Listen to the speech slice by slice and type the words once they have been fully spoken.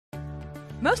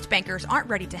Most bankers aren't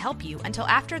ready to help you until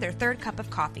after their third cup of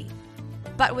coffee.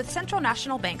 But with Central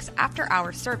National Bank's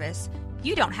after-hours service,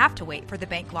 you don't have to wait for the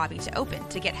bank lobby to open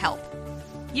to get help.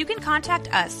 You can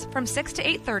contact us from 6 to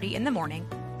 8:30 in the morning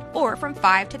or from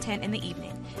 5 to 10 in the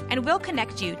evening, and we'll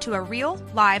connect you to a real,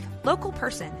 live, local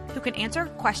person who can answer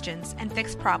questions and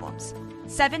fix problems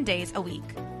 7 days a week.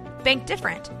 Bank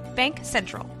different. Bank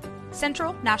Central.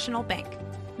 Central National Bank.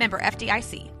 Member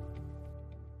FDIC.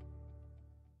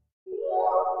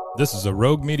 This is a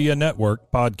Rogue Media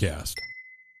Network podcast.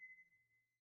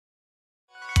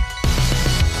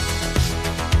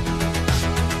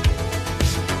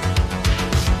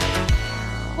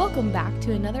 Welcome back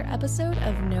to another episode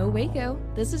of No Waco.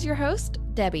 This is your host,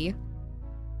 Debbie.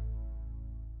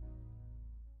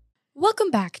 Welcome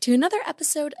back to another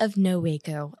episode of No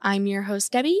Waco. I'm your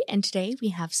host, Debbie, and today we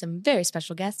have some very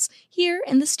special guests here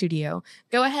in the studio.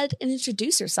 Go ahead and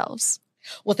introduce yourselves.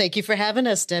 Well, thank you for having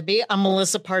us, Debbie. I'm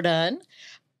Melissa Pardun.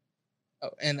 Oh,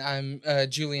 and I'm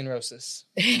Julian Rosas.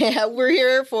 Yeah, we're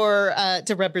here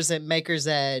to represent Maker's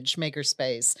Edge,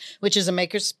 Makerspace, which is a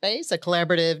makerspace, a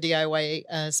collaborative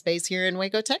DIY space here in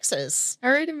Waco, Texas.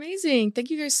 All right, amazing. Thank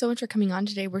you guys so much for coming on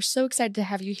today. We're so excited to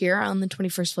have you here on the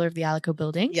 21st floor of the Alico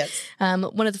building. Yes.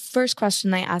 One of the first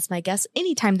questions I ask my guests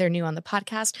anytime they're new on the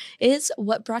podcast is,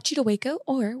 what brought you to Waco,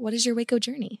 or what is your Waco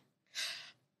journey?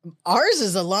 Ours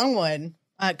is a long one.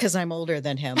 Because I'm older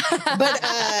than him.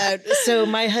 But so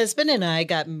my husband and I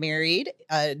got married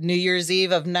New Year's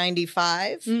Eve of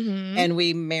 95. Mm-hmm. And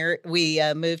we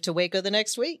moved to Waco the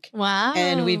next week. Wow.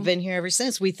 And we've been here ever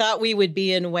since. We thought we would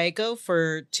be in Waco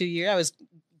for 2 years.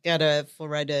 Got a full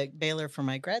ride to Baylor for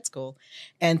my grad school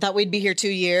and thought we'd be here 2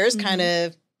 years, mm-hmm. kind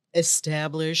of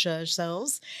establish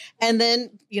ourselves. And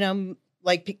then,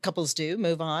 like couples do,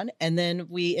 move on. And then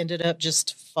we ended up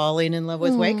just falling in love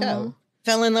with Waco.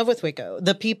 Fell in love with Waco.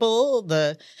 The people,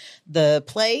 the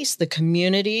place, the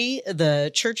community,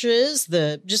 the churches,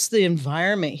 just the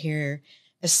environment here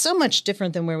is so much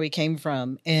different than where we came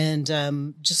from, and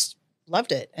just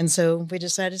loved it. And so we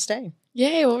decided to stay.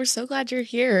 Yay! Well, we're so glad you're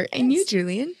here. Thanks. And you,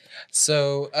 Julian?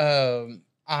 So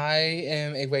I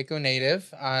am a Waco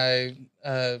native. I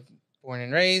born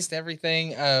and raised,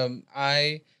 everything.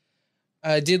 I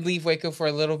did leave Waco for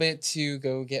a little bit to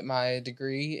go get my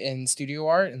degree in studio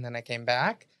art, and then I came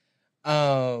back.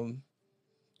 The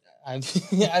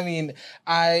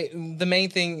main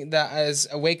thing that as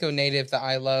a Waco native that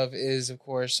I love is, of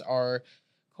course, our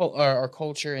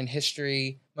culture and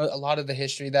history. A lot of the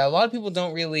history that a lot of people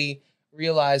don't really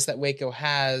realize that Waco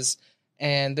has,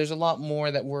 and there's a lot more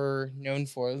that we're known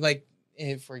for. Like,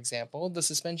 for example, the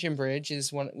suspension bridge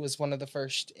was one of the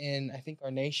first in, I think, our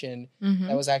nation, mm-hmm.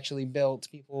 that was actually built.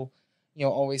 People,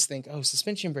 always think, oh,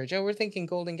 suspension bridge. Oh, we're thinking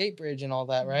Golden Gate Bridge and all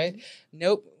that, mm-hmm. right?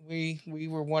 Nope, we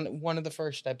were one of the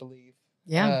first, I believe.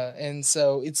 Yeah, and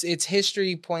so it's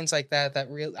history points like that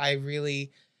I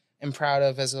really am proud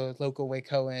of as a local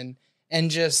Wacoan,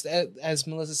 and just as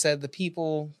Melissa said, the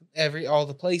people, all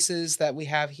the places that we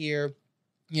have here.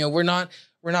 We're not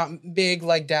big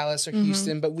like Dallas or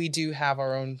Houston, mm-hmm. but we do have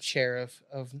our own share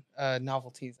of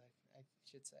novelties, I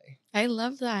should say. I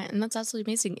love that. And that's absolutely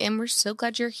amazing. And we're so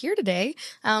glad you're here today.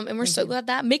 And we're so glad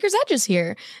that Maker's Edge is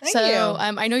here. Thank you.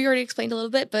 I know you already explained a little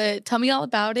bit, but tell me all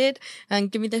about it and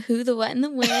give me the who, the what, and the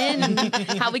when, and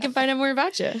how we can find out more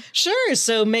about you. Sure.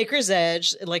 So Maker's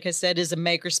Edge, like I said, is a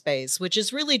makerspace, which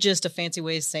is really just a fancy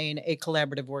way of saying a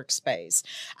collaborative workspace.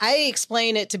 I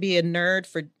explain it to be a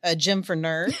gym for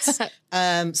nerds.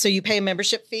 So you pay a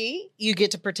membership fee. You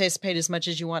get to participate as much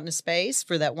as you want in a space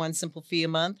for that one simple fee a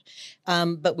month.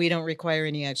 But we don't require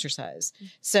any exercise.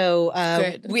 So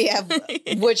we have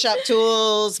wood shop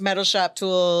tools, metal shop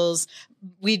tools.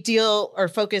 We deal or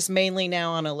focus mainly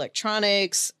now on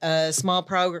electronics, small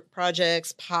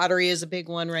projects. Pottery is a big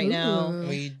one right now.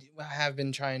 We have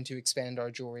been trying to expand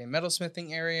our jewelry and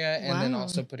metalsmithing area, and then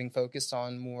also putting focus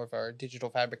on more of our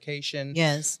digital fabrication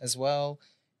as well.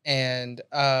 And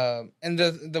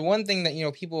the one thing that,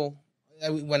 people,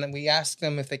 when we ask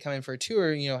them if they come in for a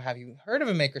tour, have you heard of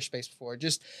a makerspace before?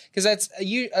 Just because that's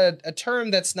a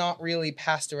term that's not really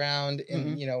passed around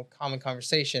in, mm-hmm. Common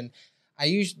conversation.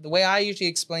 The way I usually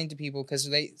explain to people, because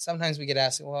sometimes we get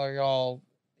asked, well, are y'all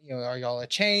a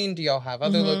chain? Do y'all have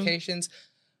other mm-hmm. locations?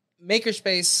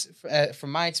 Makerspace,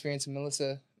 from my experience, and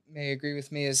Melissa may agree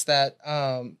with me, is that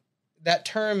that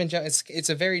term it's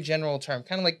a very general term,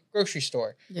 kind of like grocery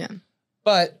store. Yeah.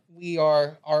 But we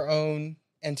are our own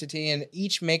entity, and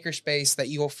each makerspace that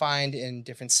you'll find in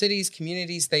different cities,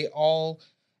 communities, they all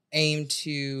aim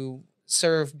to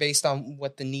serve based on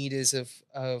what the need is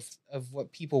of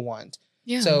what people want.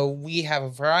 Yeah. So we have a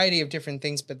variety of different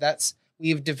things, but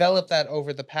we've developed that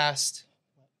over the past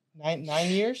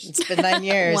 9 years. It's been 9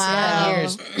 years. Wow. 9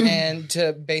 years,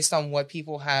 and based on what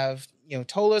people have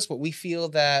told us, what we feel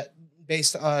that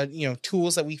based on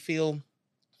tools that we feel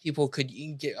people could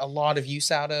get a lot of use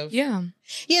out of. Yeah.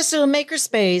 Yeah. So a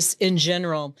makerspace in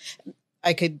general,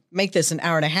 I could make this an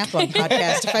hour and a half long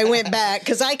podcast if I went back,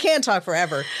 because I can talk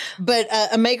forever. But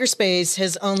a makerspace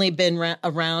has only been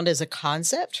around as a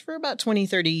concept for about 20,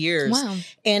 30 years. Wow.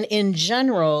 And in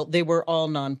general, they were all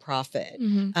nonprofit,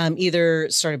 either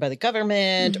started by the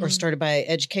government or started by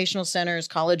educational centers,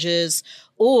 colleges,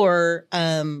 or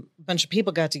a bunch of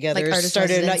people got together, Like artist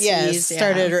started residencies,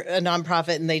 started a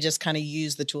nonprofit, and they just kind of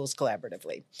use the tools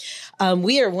collaboratively.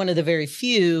 We are one of the very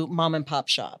few mom and pop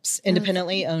shops,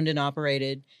 independently owned and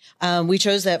operated. We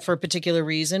chose that for a particular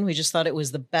reason. We just thought it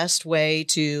was the best way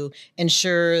to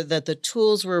ensure that the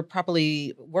tools were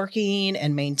properly working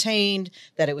and maintained,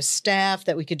 that it was staffed,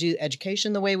 that we could do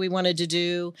education the way we wanted to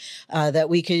do, that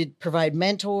we could provide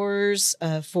mentors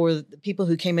for the people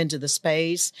who came into the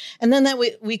space, and then that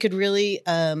we could really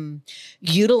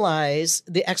utilize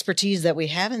the expertise that we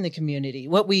have in the community.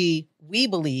 What we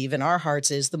believe in our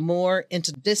hearts is the more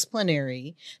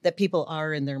interdisciplinary that people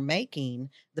are in their making,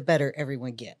 the better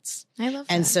everyone gets. I love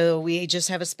that. And so we just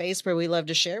have a space where we love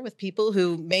to share with people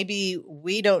who maybe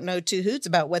we don't know two hoots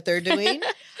about what they're doing,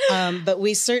 but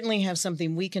we certainly have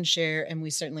something we can share, and we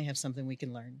certainly have something we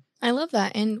can learn. I love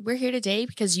that. And we're here today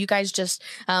because you guys just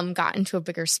got into a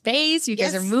bigger space. You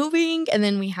guys Yes. are moving, and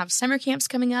then we have summer camps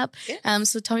coming up. Yes.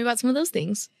 So tell me about some of those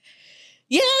things.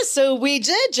 Yeah, so we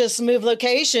did just move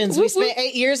locations. We spent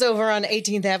 8 years over on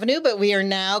 18th Avenue, but we are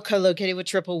now co-located with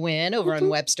Triple Win over on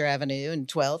Webster Avenue and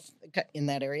 12th, in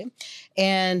that area.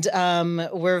 And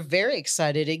we're very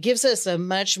excited. It gives us a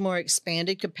much more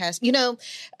expanded capacity. You know,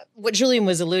 what Julian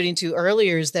was alluding to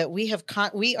earlier is that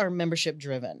we are membership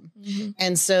driven.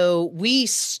 And so we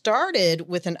started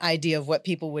with an idea of what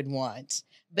people would want.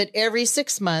 But every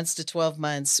 6 months to 12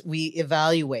 months, we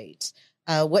evaluate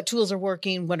what tools are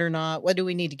working, what are not, what do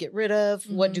we need to get rid of,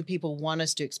 what do people want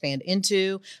us to expand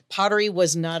into. Pottery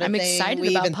was not a I'm thing excited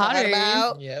we about even thought pottery.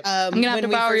 about. Yep. I'm going to have to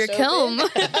borrow your kiln.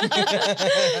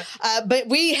 But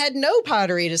we had no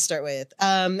pottery to start with.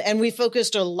 And we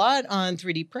focused a lot on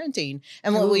 3D printing.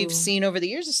 And what we've seen over the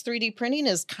years is 3D printing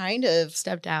is kind of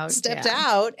Stepped out.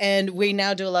 out. And we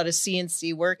now do a lot of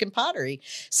CNC work and pottery.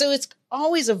 So it's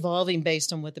always evolving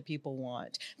based on what the people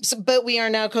want. So, but we are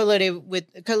now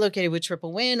co-located with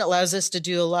Triple Win, allows us to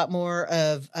do a lot more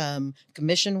of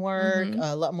commission work,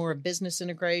 a lot more of business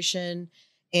integration,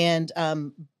 and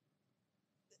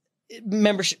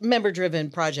member-driven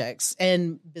projects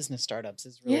and business startups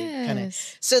is really kind of.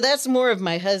 So that's more of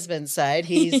my husband's side.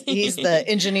 He's the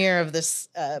engineer of this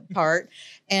part,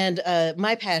 and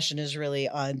my passion is really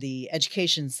on the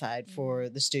education side for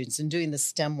the students and doing the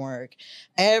STEM work.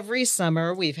 Every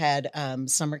summer we've had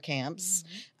summer camps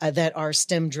that are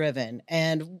STEM driven,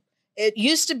 and it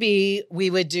used to be we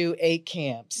would do 8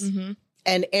 camps.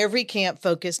 And every camp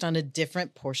focused on a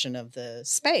different portion of the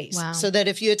space. Wow. So that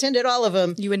if you attended all of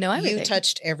them, You would know everything. you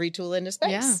touched every tool in the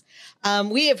space.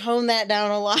 We have honed that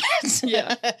down a lot.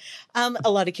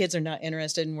 A lot of kids are not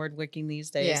interested in woodworking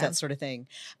these days, that sort of thing.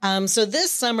 So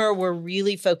this summer, we're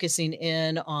really focusing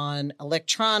in on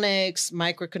electronics,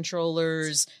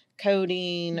 microcontrollers,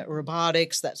 coding,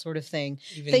 robotics, that sort of thing.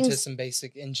 Even into some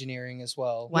basic engineering as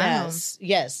well. Wow.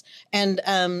 Yes.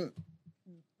 And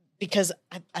because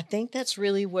I think that's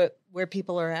really where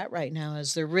people are at right now,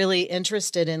 is they're really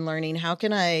interested in learning, how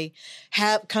can I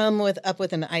come up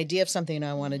with an idea of something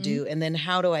I want to do, and then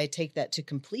how do I take that to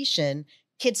completion?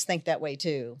 Kids think that way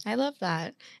too. I love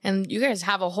that. And you guys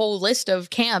have a whole list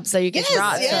of camps that you can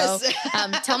drop. Yes.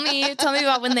 So tell me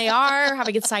about when they are, how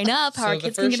we can sign up, how our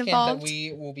kids can get the first camp involved. that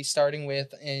we will be starting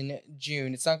with in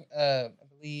June. It's not, I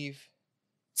believe,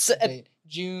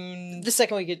 June. The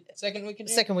second week of June. Second week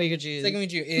of June. Second week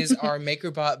of June is our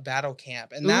MakerBot Battle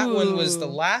Camp. And that one was the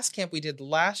last camp we did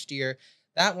last year.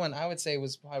 That one, I would say,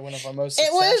 was probably one of our most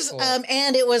successful. It was,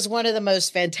 and it was one of the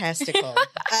most fantastical.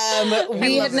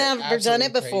 We had never done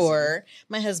it before. Crazy.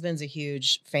 My husband's a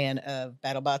huge fan of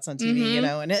BattleBots on TV, you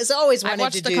know, and has always wanted I've to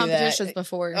watched do the competitions that.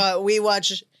 before. We've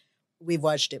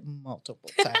watched it multiple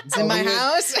times in my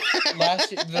house.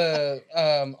 Last year,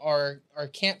 our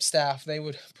camp staff, they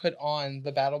would put on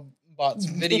the BattleBots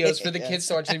videos for the kids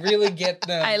to watch. They really get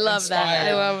them. I love that.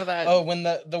 I love that. Oh, when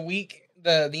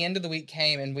the end of the week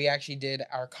came and we actually did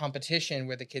our competition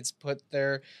where the kids put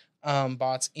their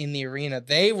bots in the arena,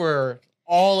 they were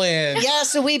all in. Yeah,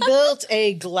 so we built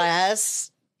a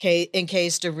glass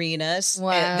encased arena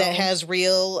that has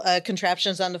real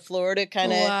contraptions on the floor to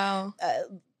kind of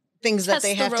things that Test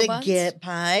they the have robots. to get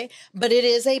by, but it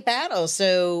is a battle.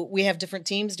 So we have different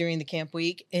teams during the camp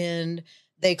week, and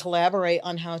they collaborate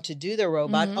on how to do the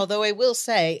robot. Mhm. Although I will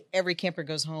say every camper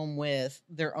goes home with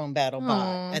their own battle Aw.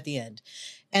 bot at the end,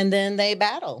 and then they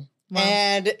battle.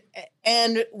 Wow.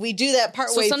 And we do that part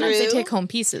So way sometimes through. they take home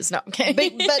pieces. No, okay.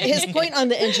 But his point on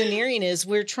the engineering is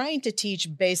we're trying to teach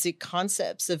basic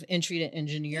concepts of entry to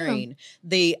engineering,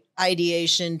 the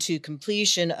ideation to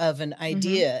completion of an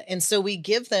idea. And so we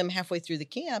give them halfway through the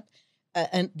camp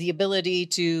and the ability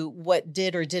to what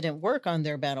did or didn't work on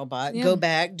their BattleBot, go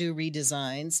back, do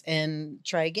redesigns, and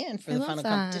try again for the final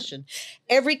competition.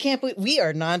 Every camp, we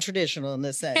are non-traditional in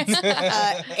this sense.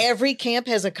 Every camp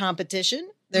has a competition.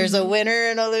 There's a winner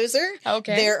and a loser.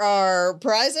 Okay. There are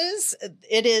prizes.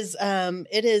 It is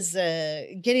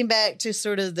getting back to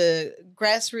sort of the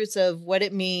grassroots of what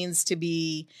it means to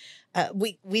be.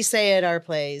 We say at our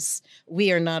place,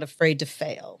 we are not afraid to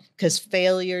fail because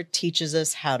failure teaches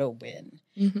us how to win.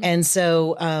 And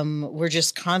so we're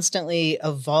just constantly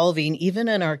evolving, even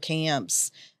in our camps,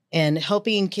 and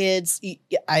helping kids.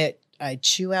 I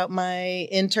chew out my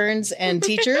interns and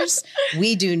teachers.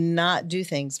 We do not do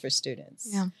things for students.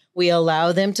 Yeah. We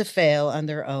allow them to fail on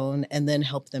their own and then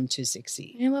help them to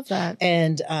succeed. I love that.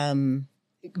 And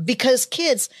because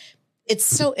kids, it's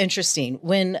so interesting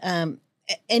when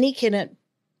any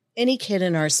kid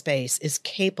in our space is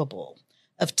capable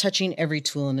of touching every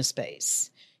tool in a space.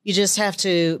 You just have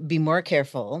to be more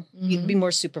careful. You be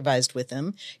more supervised with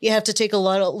them. You have to take a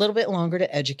little bit longer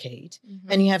to educate,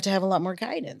 and you have to have a lot more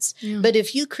guidance. But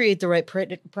if you create the right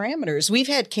parameters, we've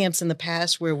had camps in the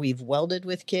past where we've welded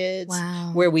with kids,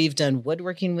 where we've done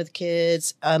woodworking with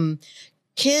kids.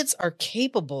 Kids are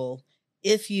capable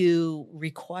if you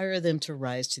require them to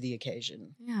rise to the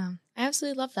occasion. Yeah, I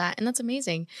absolutely love that. And that's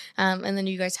amazing. And then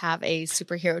you guys have a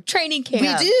superhero training camp. We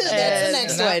do. That's the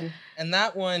next one. And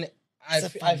that one, I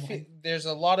feel there's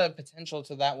a lot of potential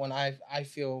to that one. I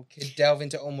feel could delve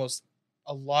into almost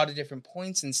a lot of different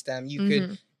points in STEM. You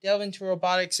could delve into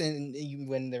robotics and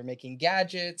when they're making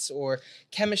gadgets or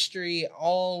chemistry,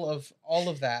 all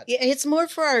of that. Yeah, it's more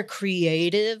for our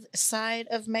creative side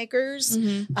of makers,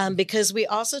 because we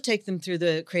also take them through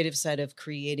the creative side of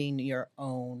creating your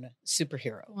own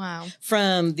superhero. Wow.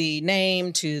 From the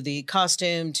name to the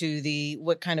costume to the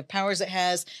what kind of powers it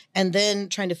has, and then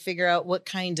trying to figure out what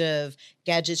kind of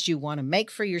gadgets you want to make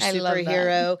for your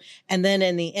superhero. And then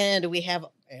in the end, we have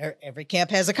every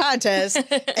camp has a contest.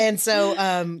 And so,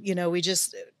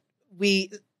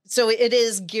 so it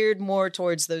is geared more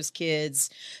towards those kids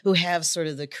who have sort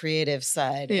of the creative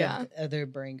side of their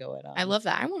brain going on. I love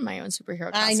that. I want my own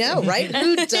superhero costume. I know, right?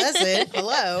 Who doesn't?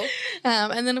 Hello.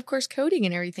 And then, of course, coding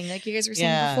and everything, like you guys were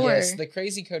saying before. Yes, the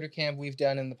Crazy Coder Camp we've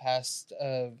done in the past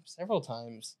several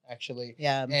times, actually.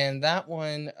 Yeah. And that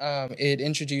one, it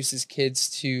introduces kids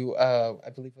to, I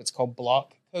believe what's called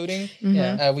block coding.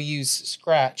 We use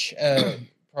Scratch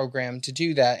program to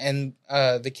do that, and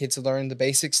the kids learn the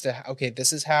basics to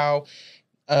this is how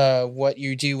what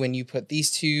you do when you put these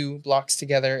two blocks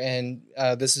together, and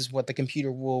this is what the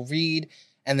computer will read.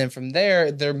 And then from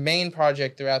there, their main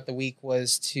project throughout the week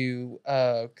was to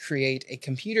create a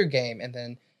computer game, and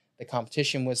then the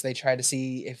competition was they try to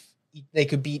see if they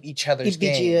could beat each other's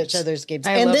games.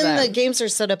 And then the games are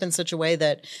set up in such a way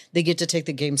that they get to take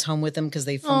the games home with them because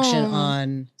they function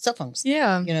on cell phones.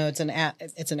 Yeah. You know, it's an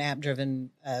app driven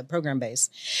program base.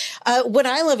 What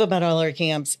I love about all our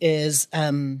camps is,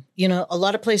 a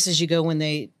lot of places you go when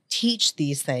they teach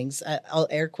these things, I'll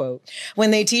air quote,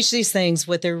 when they teach these things,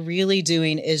 what they're really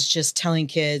doing is just telling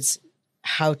kids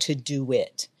how to do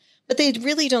it. But they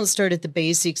really don't start at the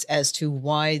basics as to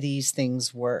why these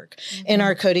things work. In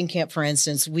our coding camp, for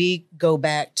instance, we go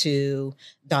back to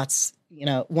dots,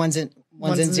 ones and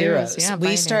zeros. Yeah,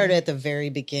 we start at the very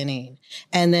beginning.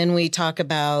 And then we talk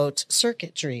about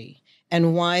circuitry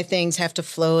and why things have to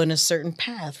flow in a certain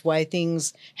path, why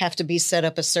things have to be set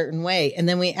up a certain way. And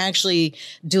then we actually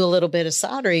do a little bit of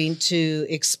soldering to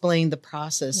explain the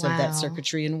process of that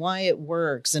circuitry and why it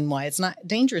works and why it's not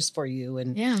dangerous for you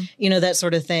and, that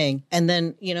sort of thing. And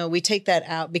then, we take that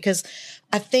out because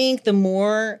I think the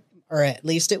more, or at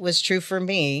least it was true for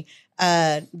me,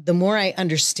 the more I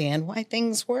understand why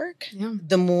things work,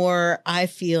 the more I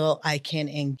feel I can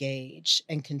engage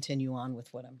and continue on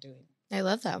with what I'm doing. I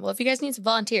love that. Well, if you guys need some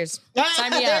volunteers,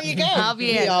 sign me there up. you go. I'll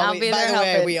be there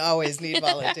helping. We always need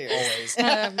volunteers. Always.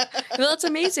 Well, that's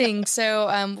amazing.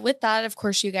 So with that, of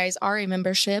course, you guys are a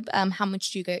membership. How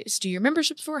much do you guys do your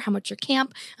memberships for? How much your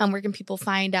camp? Where can people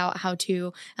find out how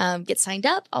to get signed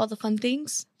up? All the fun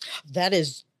things. That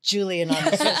is Julian on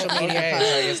the social media. Okay,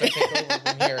 so I guess I take over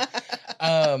from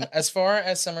here. As far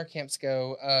as summer camps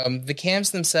go, the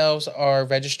camps themselves are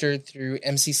registered through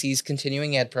MCC's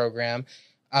continuing ed program.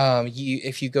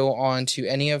 If you go on to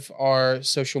any of our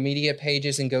social media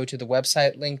pages and go to the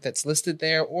website link that's listed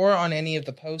there, or on any of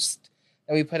the posts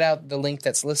that we put out, the link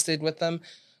that's listed with them,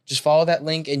 just follow that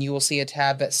link and you will see a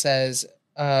tab that says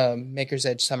Maker's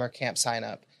Edge Summer Camp Sign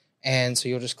Up. And so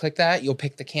you'll just click that, you'll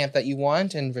pick the camp that you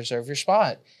want and reserve your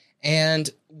spot. And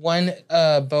one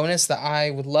bonus that I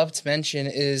would love to mention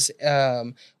is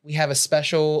we have a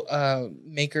special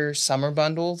Maker Summer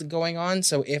Bundle going on.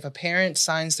 So if a parent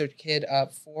signs their kid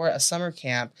up for a summer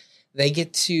camp, they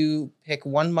get to pick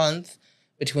 1 month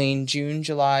between June,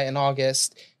 July, and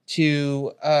August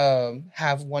to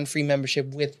have one free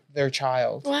membership with their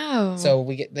child. Wow. So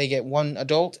they get one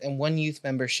adult and one youth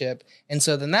membership. And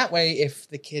so then that way, if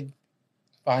the kid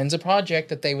finds a project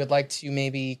that they would like to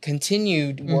maybe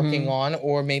continue working on,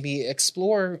 or maybe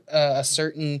explore a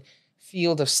certain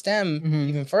field of STEM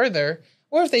even further,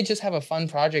 or if they just have a fun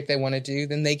project they want to do,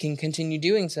 then they can continue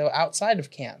doing so outside of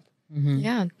camp.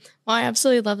 Yeah. Well, I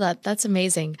absolutely love that. That's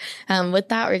amazing. With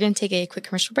that, we're going to take a quick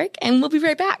commercial break and we'll be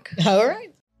right back. All right.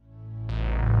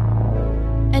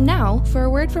 And now for a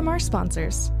word from our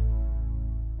sponsors.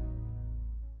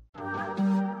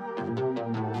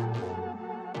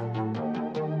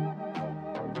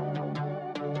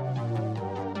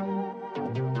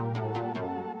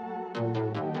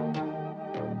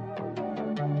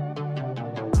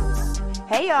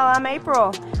 Hey y'all, I'm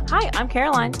April, Hi, I'm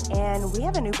Caroline. and we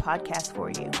have a new podcast for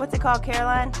you. What's it called,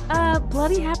 Caroline?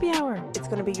 Bloody Happy Hour. It's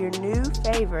going to be your new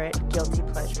favorite guilty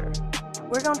pleasure.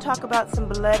 We're going to talk about some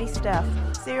bloody stuff.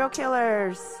 Serial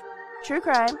killers, true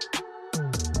crime,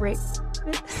 Rape.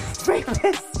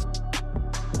 rapists.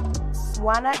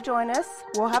 Why not join us?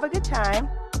 We'll have a good time.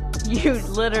 You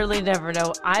literally never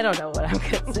know. I don't know what I'm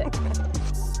going to say.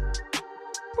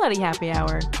 Bloody Happy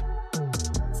Hour.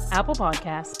 Apple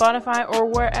Podcasts, Spotify, or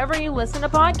wherever you listen to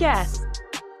podcasts.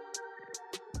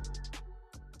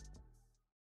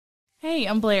 Hey,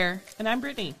 I'm Blair. And I'm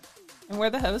Brittany. And we're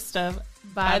the host of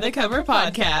By the Cover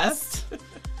Podcast.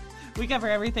 We cover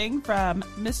everything from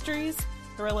mysteries,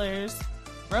 thrillers,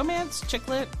 romance, chick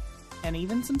lit, and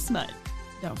even some smut.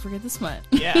 Don't forget the smut.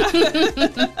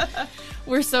 Yeah.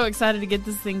 We're so excited to get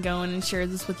this thing going and share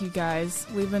this with you guys.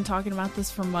 We've been talking about this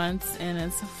for months, and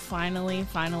it's finally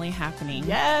happening.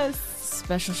 Yes.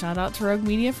 Special shout out to Rogue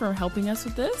Media for helping us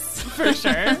with this. For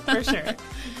sure. For sure.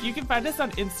 You can find us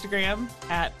on Instagram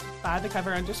at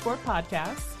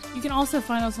bythecover_podcast. You can also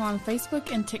find us on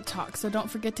Facebook and TikTok, so don't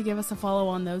forget to give us a follow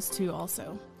on those two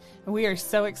also. And we are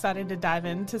so excited to dive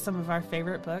into some of our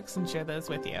favorite books and share those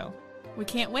with you. We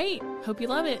can't wait. Hope you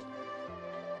love it.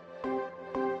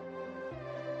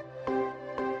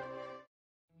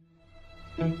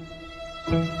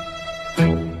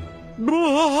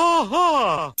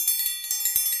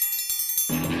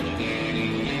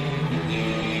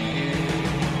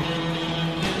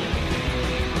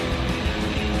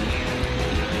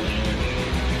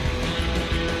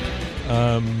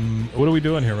 What are we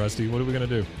doing here, Rusty? What are we going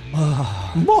to do?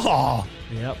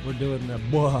 Yep, we're doing the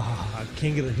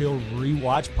King of the Hill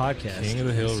Rewatch Podcast. King of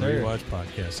the Hill Yes, sir. Rewatch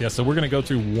Podcast. Yeah, so we're going to go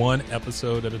through one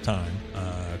episode at a time.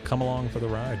 Come along for the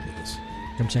ride with us.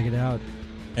 Come check it out.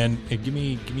 And give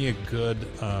me a good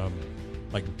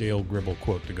like Dale Gribble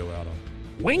quote to go out on.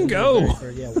 Wingo!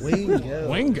 Yeah, Wingo.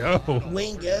 Wingo!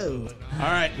 Wingo. All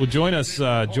right, well, join us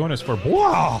for the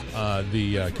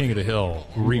King of the Hill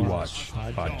Rewatch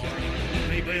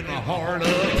Podcast. Deep in the heart of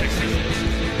Texas,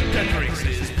 that drinks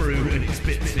his brew and he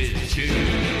spits his chew.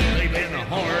 Deep in the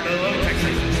heart of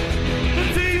Texas, the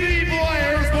TV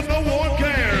blares but no one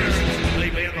cares.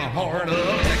 Deep in the heart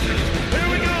of Texas, here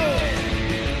we go.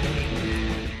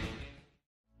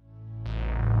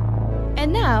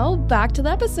 And now, back to the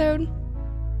episode.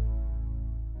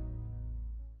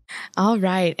 All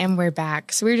right, and we're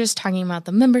back. So we were just talking about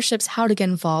the memberships, how to get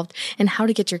involved, and how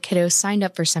to get your kiddos signed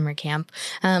up for summer camp.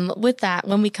 With that,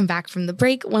 when we come back from the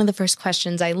break, one of the first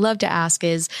questions I love to ask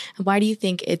is, why do you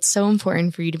think it's so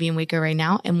important for you to be in Waco right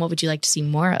now, and what would you like to see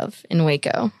more of in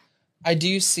Waco? I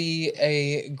do see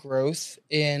a growth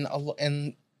in a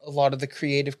lot of the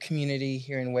creative community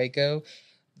here in Waco.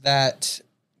 That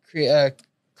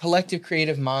collective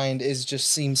creative mind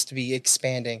seems to be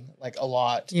expanding like a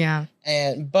lot. Yeah.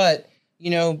 But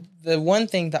the one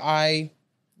thing that I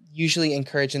usually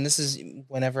encourage, and this is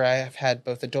whenever I have had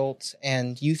both adults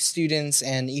and youth students,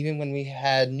 and even when we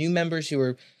had new members who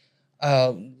are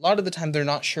a lot of the time they're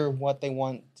not sure what they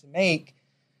want to make.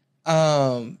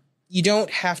 You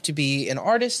don't have to be an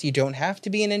artist. You don't have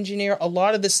to be an engineer. A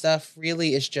lot of this stuff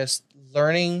really is just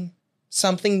learning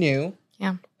something new,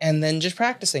 and then just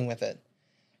practicing with it.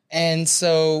 And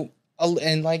so,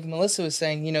 and like Melissa was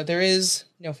saying, you know, there is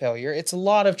no failure. It's a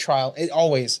lot of trial. It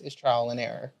always is trial and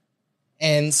error.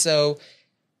 And so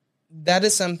that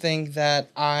is something that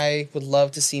I would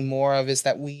love to see more of, is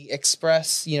that we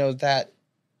express, you know, that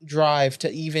drive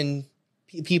to even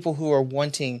people who are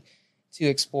wanting to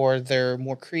explore their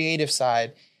more creative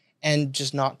side, and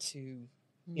just not to, you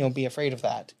know, be afraid of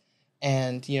that.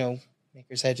 And, you know,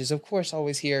 Maker's Edge is, of course,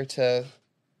 always here to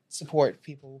support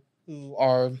people who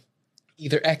are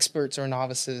either experts or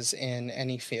novices in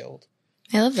any field.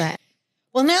 I love that.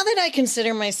 Well, now that I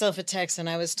consider myself a Texan,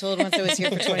 I was told once I was here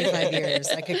for 25 years,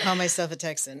 I could call myself a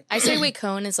Texan. I say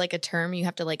Wacoan is like a term you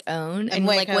have to like own. And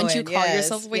Wacoan, like once you call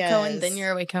yourself a Wacoan, then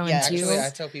you're a Wacoan too. Actually, I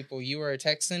tell people you are a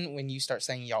Texan when you start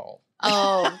saying y'all.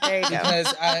 Oh, there you go.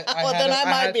 Because I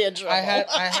might be in trouble. I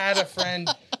had a friend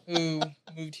who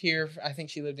moved here. I think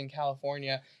she lived in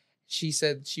California. She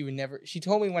said she would never, she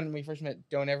told me when we first met,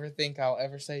 don't ever think I'll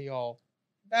ever say y'all.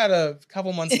 About a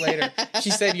couple months later, she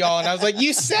said y'all, and I was like,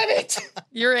 you said it.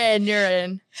 You're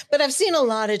in. But I've seen a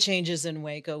lot of changes in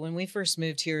Waco. When we first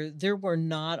moved here, there were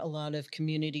not a lot of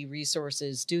community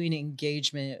resources doing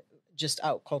engagement just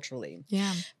out culturally.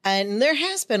 Yeah. And there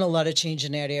has been a lot of change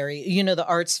in that area. You know, the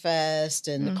Arts Fest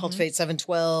and the Cultivate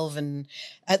 712, and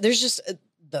there's just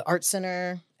the Art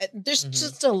Center. There's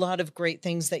just a lot of great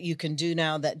things that you can do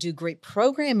now that do great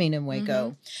programming in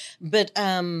Waco. But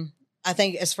I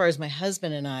think as far as my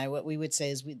husband and I, what we would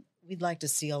say is we'd like to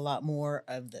see a lot more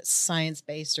of the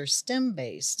science-based or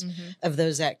STEM-based of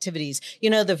those activities.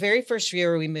 You know, the very first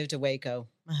year we moved to Waco,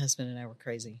 my husband and I were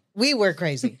crazy. We were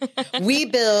crazy. We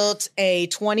built a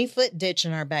 20-foot ditch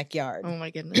in our backyard. Oh,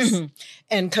 my goodness.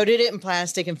 And coated it in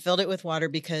plastic and filled it with water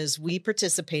because we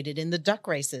participated in the duck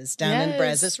races down in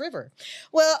Brazos River.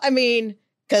 Well, I mean,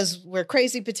 because we're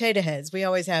crazy potato heads. We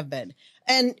always have been.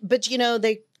 But, you know,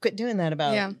 they quit doing that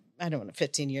about... I don't know,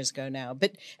 15 years ago now.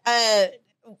 But, I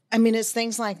mean, it's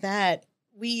things like that.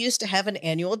 We used to have an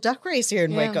annual duck race here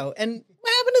in Waco. And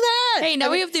what happened to that? Hey, now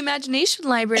we have the Imagination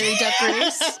Library duck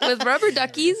race with rubber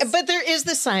duckies. But there is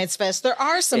the Science Fest. There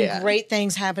are some great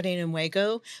things happening in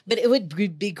Waco. But it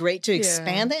would be great to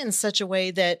expand that in such a way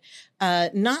that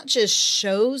not just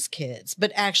shows kids,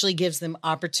 but actually gives them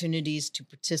opportunities to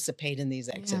participate in these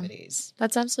activities.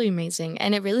 That's absolutely amazing.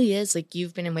 And it really is, like,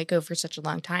 you've been in Waco for such a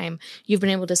long time. You've been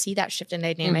able to see that shift in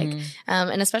dynamic.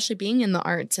 And especially being in the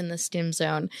arts and the STEM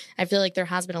zone, I feel like there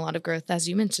has been a lot of growth, as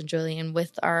you mentioned, Julian,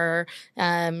 with our,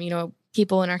 you know,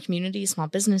 people in our community, small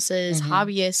businesses,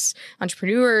 hobbyists,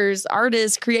 entrepreneurs,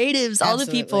 artists, creatives, all the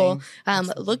people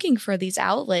looking for these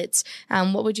outlets.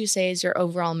 What would you say is your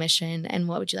overall mission, and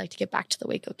what would you like to get back to the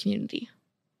Waco community?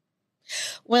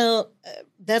 Well,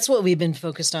 that's what we've been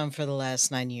focused on for the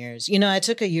last 9 years. You know, I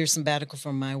took a year sabbatical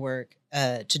from my work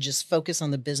to just focus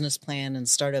on the business plan and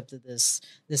start up this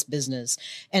business.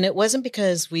 And it wasn't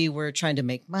because we were trying to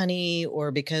make money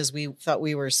or because we thought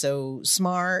we were so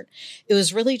smart. It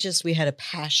was really just we had a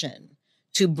passion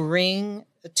to bring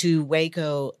to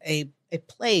Waco a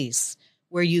place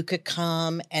where you could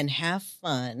come and have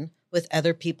fun with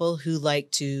other people who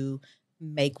like to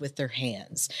make with their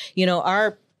hands. You know,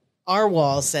 our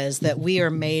wall says that we are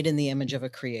made in the image of a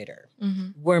creator.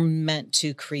 We're meant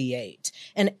to create.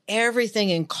 And everything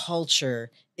in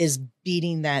culture is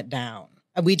beating that down.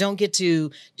 We don't get to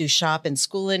do shop in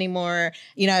school anymore.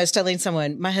 You know, I was telling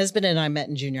someone, my husband and I met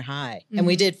in junior high, and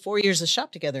we did 4 years of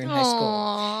shop together in high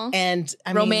school. And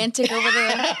I romantic over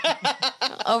the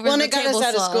well, and it got us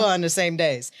out of school on the same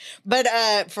days, but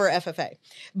for FFA.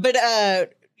 But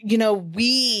you know,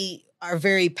 we are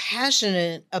very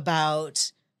passionate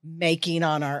about making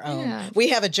on our own. Yeah. We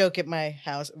have a joke at my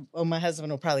house. Oh, my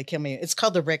husband will probably kill me. It's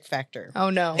called the Rick Factor. Oh,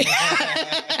 no.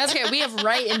 That's okay. We have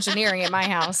right engineering at my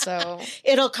house, so.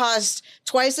 It'll cost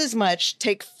twice as much,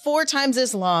 take 4 times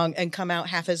as long, and come out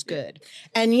half as good.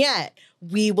 And yet,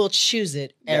 we will choose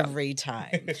it every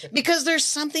time because there's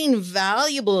something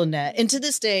valuable in that. And to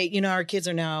this day, you know, our kids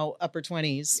are now upper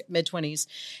 20s, mid 20s.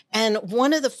 And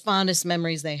one of the fondest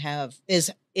memories they have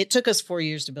is it took us 4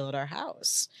 years to build our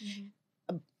house.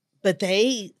 But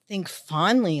they think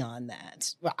fondly on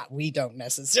that. Well, we don't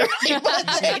necessarily,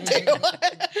 but they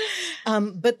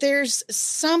do. But there's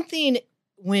something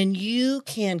when you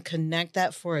can connect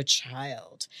that for a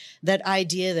child, that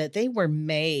idea that they were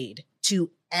made to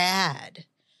add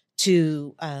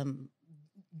to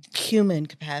human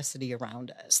capacity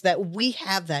around us, that we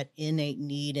have that innate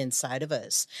need inside of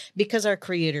us because our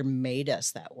Creator made us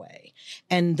that way.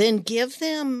 And then give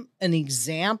them an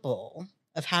example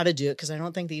of how to do it, because I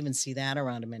don't think they even see that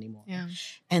around them anymore. Yeah.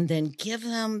 And then give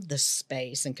them the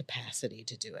space and capacity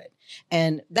to do it.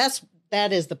 And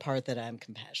that is the part that I'm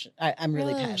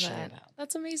really passionate about.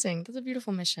 That's amazing. That's a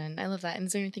beautiful mission. I love that. And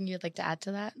is there anything you'd like to add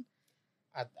to that?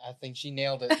 I think she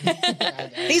nailed it.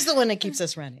 He's the one that keeps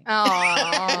us running.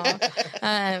 Oh,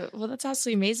 well, that's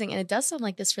absolutely amazing. And it does sound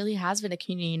like this really has been a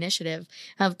community initiative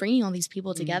of bringing all these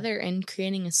people together and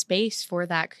creating a space for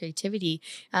that creativity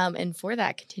and for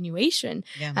that continuation.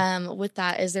 Yeah. With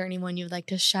that, is there anyone you'd like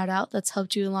to shout out that's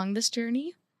helped you along this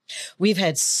journey? We've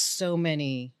had so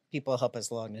many people help us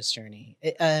along this journey.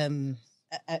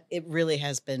 It really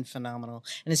has been phenomenal.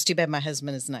 And it's too bad my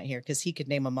husband is not here, because he could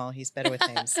name them all. He's better with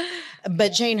names. But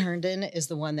Jane Herndon is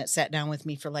the one that sat down with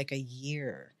me for like a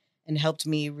year and helped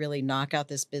me really knock out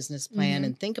this business plan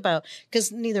and think about,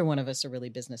 because neither one of us are really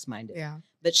business minded. Yeah.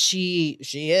 But she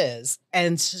is.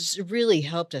 And she really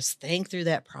helped us think through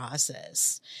that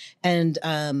process. And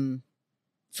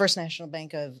First National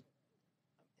Bank of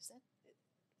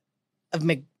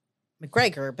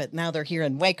McGregor, but now they're here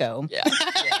in Waco. Yeah.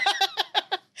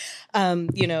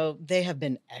 They have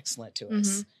been excellent to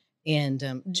us,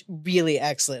 and really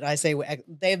excellent. I say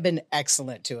they have been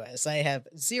excellent to us. I have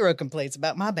zero complaints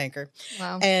about my banker.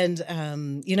 Wow. And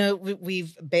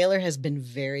Baylor has been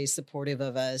very supportive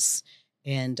of us,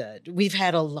 and we've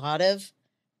had a lot of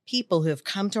people who have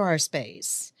come to our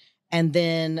space and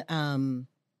then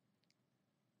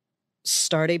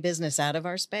start a business out of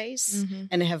our space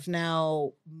and have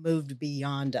now moved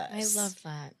beyond us. I love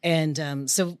that.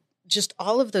 And so just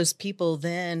all of those people,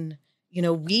 then,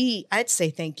 I'd say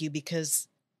thank you, because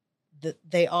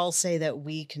they all say that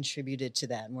we contributed to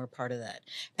that and we're part of that.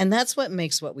 And that's what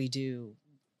makes what we do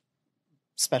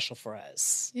special for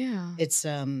us. Yeah.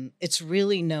 It's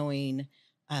really knowing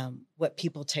what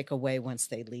people take away once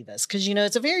they leave us. Because,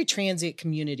 it's a very transient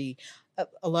community.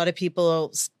 A lot of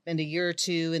people spend a year or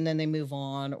two and then they move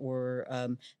on,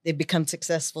 or they become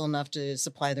successful enough to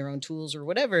supply their own tools or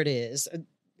whatever it is,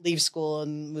 leave school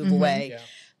and move away.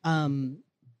 Yeah.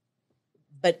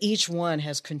 But each one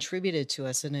has contributed to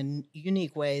us in a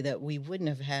unique way that we wouldn't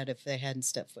have had if they hadn't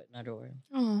stepped foot in our door.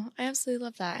 Oh, I absolutely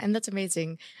love that. And that's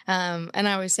amazing. And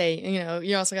I always say,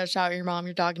 you also got to shout out your mom,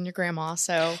 your dog, and your grandma.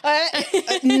 So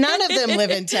none of them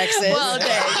live in Texas. Well,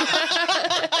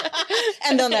 dang.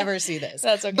 And they'll never see this.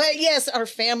 That's okay. But yes, our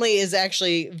family is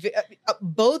actually,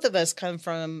 both of us come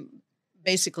from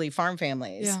basically farm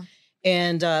families. Yeah.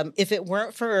 And if it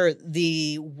weren't for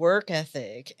the work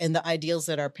ethic and the ideals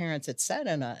that our parents had set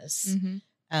on us,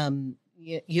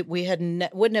 we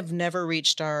wouldn't have never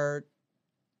reached our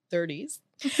 30s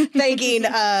thinking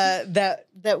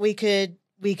that we could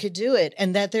do it,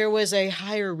 and that there was a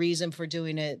higher reason for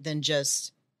doing it than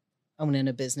just owning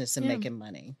a business and making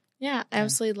money. Yeah, I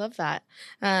absolutely love that.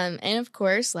 And of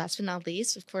course, last but not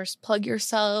least, plug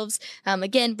yourselves.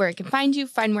 Again, where I can find you,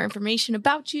 find more information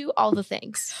about you, all the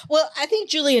things. Well, I think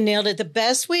Julian nailed it. The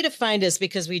best way to find us,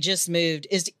 because we just moved,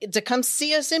 is to come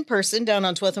see us in person down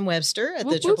on 12th and Webster at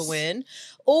the Triple Win,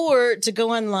 or to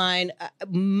go online.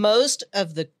 Most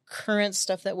of the current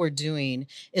stuff that we're doing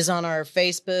is on our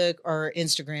Facebook or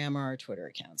Instagram or our Twitter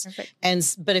accounts. Perfect.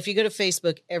 But if you go to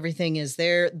Facebook, everything is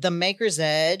there. The Maker's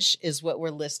Edge is what we're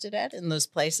listed at in those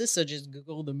places. So just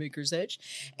Google the Maker's Edge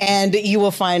and you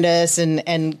will find us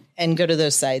and go to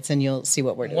those sites and you'll see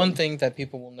what we're doing. One thing that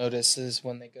people will notice is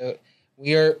when they go,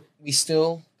 we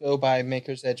still go by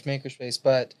Maker's Edge Makerspace,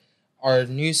 but our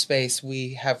new space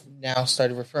we have now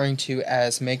started referring to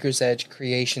as Maker's Edge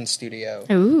Creation Studio.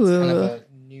 Ooh. It's kind of a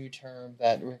new term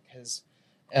that Rick has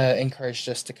encouraged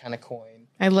us to kind of coin.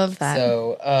 I love that.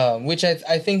 So, which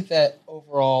I think that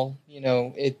overall,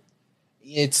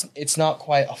 it's not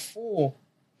quite a full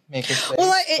makerspace.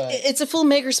 Well, it's a full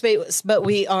makerspace, but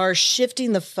we are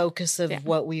shifting the focus of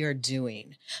what we are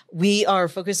doing. We are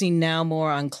focusing now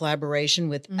more on collaboration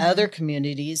with other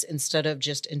communities instead of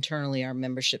just internally our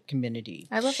membership community.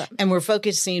 I love that. And we're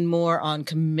focusing more on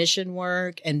commission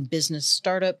work and business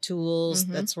startup tools,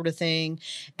 that sort of thing,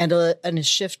 and a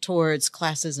shift towards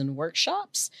classes and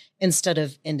workshops instead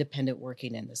of independent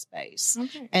working in the space.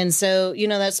 Okay. And so,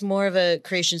 that's more of a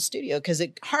creation studio because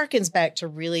it harkens back to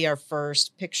really our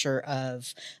first picture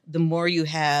of the more you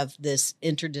have this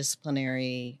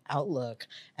interdisciplinary outlook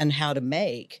and how to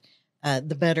make,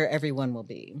 the better everyone will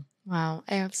be. Wow.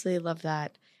 I absolutely love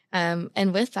that.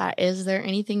 And with that, is there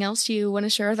anything else you want to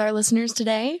share with our listeners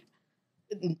today?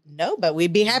 No, but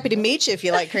we'd be happy to meet you if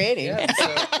you like creating. Yeah,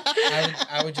 so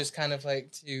I would just kind of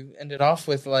like to end it off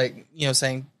with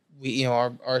saying,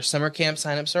 our summer camp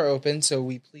signups are open, so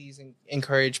we please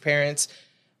encourage parents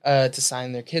to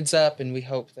sign their kids up, and we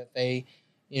hope that they,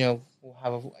 We'll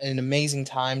have an amazing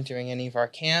time during any of our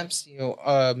camps.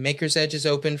 Maker's Edge is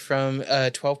open from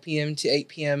 12 p.m. to 8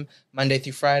 p.m. Monday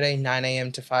through Friday, 9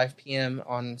 a.m. to 5 p.m.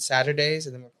 on Saturdays,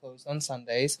 and then we're closed on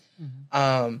Sundays.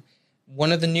 Mm-hmm.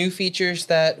 One of the new features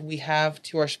that we have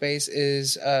to our space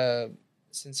is,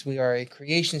 since we are a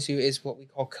creation studio, is what we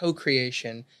call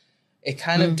co-creation. It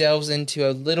kind of delves into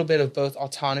a little bit of both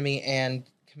autonomy and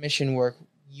commission work.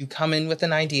 You come in with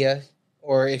an idea,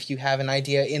 or if you have an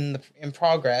idea in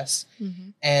progress,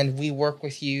 and we work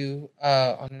with you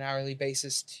on an hourly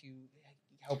basis to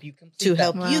help you complete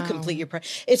you complete your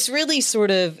project. It's really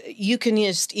sort of, you can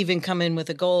just even come in with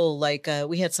a goal. Like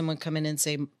we had someone come in and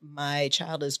say, my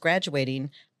child is graduating.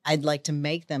 I'd like to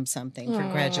make them something for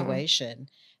graduation.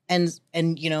 And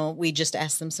we just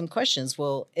asked them some questions.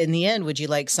 Well, in the end, would you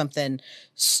like something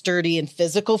sturdy and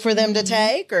physical for them to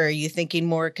take? Or are you thinking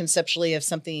more conceptually of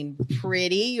something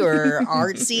pretty or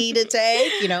artsy to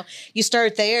take? You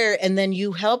start there, and then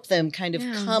you help them kind of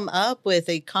come up with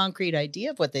a concrete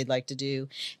idea of what they'd like to do.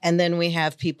 And then we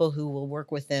have people who will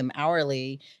work with them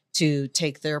hourly to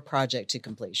take their project to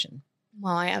completion.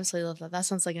 Well, I absolutely love that. That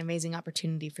sounds like an amazing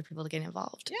opportunity for people to get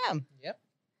involved. Yeah. Yep.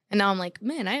 And now I'm like,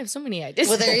 man, I have so many ideas.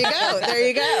 Well, there you go. There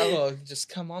you go. Well, just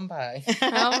come on by.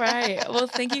 All right. Well,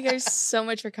 thank you guys so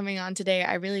much for coming on today.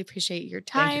 I really appreciate your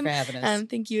time. Thank you for having us.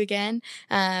 Thank you again.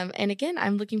 And again,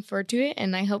 I'm looking forward to it.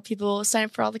 And I hope people sign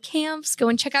up for all the camps. Go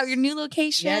and check out your new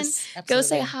location. Yes, absolutely. Go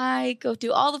say hi. Go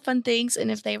do all the fun things. And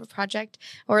if they have a project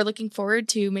or are looking forward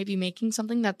to maybe making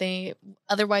something that they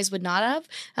otherwise would not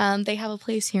have, they have a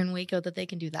place here in Waco that they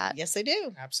can do that. Yes, they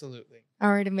do. Absolutely.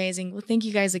 All right. Amazing. Well, thank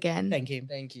you guys again. Thank you.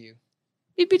 Thank you.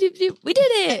 We did it.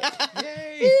 Yay.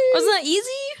 Wasn't that easy?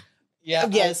 Yeah.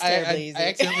 Yes, terribly easy. I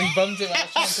accidentally bumped it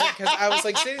last time because I was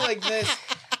like sitting like this,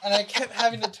 and I kept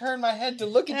having to turn my head to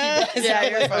look at you guys. Yeah,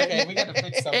 you're like, okay, we got to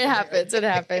fix something. It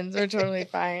happens. We're totally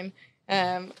fine.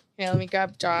 Here, let me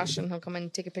grab Josh, and he'll come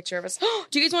and take a picture of us.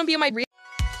 Do you guys want to be on my reel?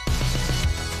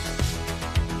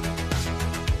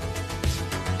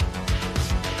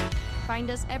 Find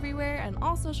us everywhere on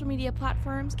all social media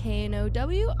platforms,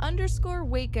 KNOW_Waco.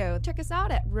 Check us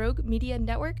out at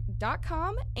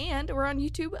roguemedianetwork.com, and we're on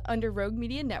YouTube under Rogue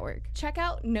Media Network. Check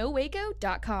out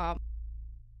nowaco.com.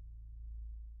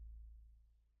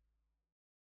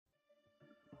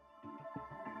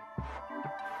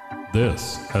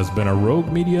 This has been a Rogue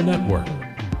Media Network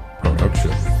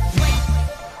production.